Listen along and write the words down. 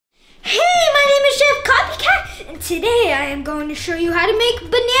Today I am going to show you how to make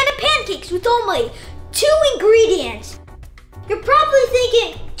banana pancakes with only 2 ingredients. You're probably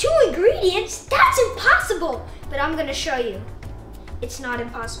thinking, 2 ingredients? That's impossible! But I'm going to show you. It's not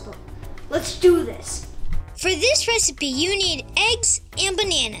impossible. Let's do this. For this recipe, you need eggs and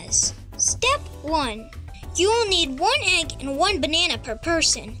bananas. Step 1. You will need 1 egg and 1 banana per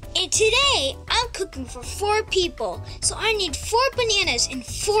person. And today, I'm cooking for 4 people, so I need 4 bananas and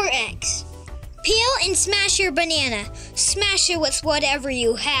 4 eggs. Peel and smash your banana. Smash it with whatever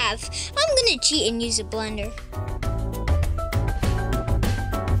you have. I'm gonna cheat and use a blender.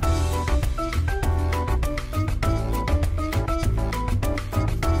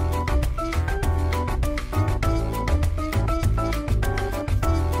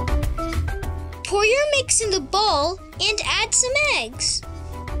 Pour your mix in the bowl and add some eggs.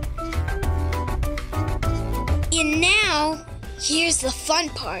 And now, here's the fun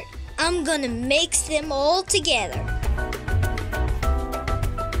part. I'm gonna mix them all together.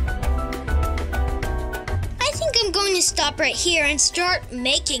 I think I'm going to stop right here and start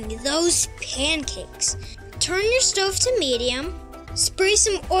making those pancakes. Turn your stove to medium, spray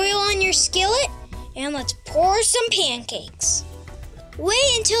some oil on your skillet, and let's pour some pancakes.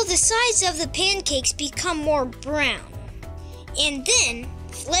 Wait until the sides of the pancakes become more brown, and then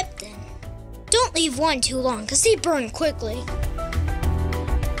flip them. Don't leave one too long because they burn quickly.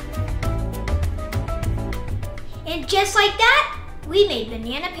 And just like that, we made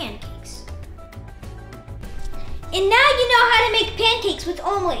banana pancakes. And now you know how to make pancakes with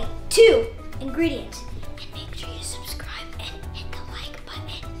only 2 ingredients.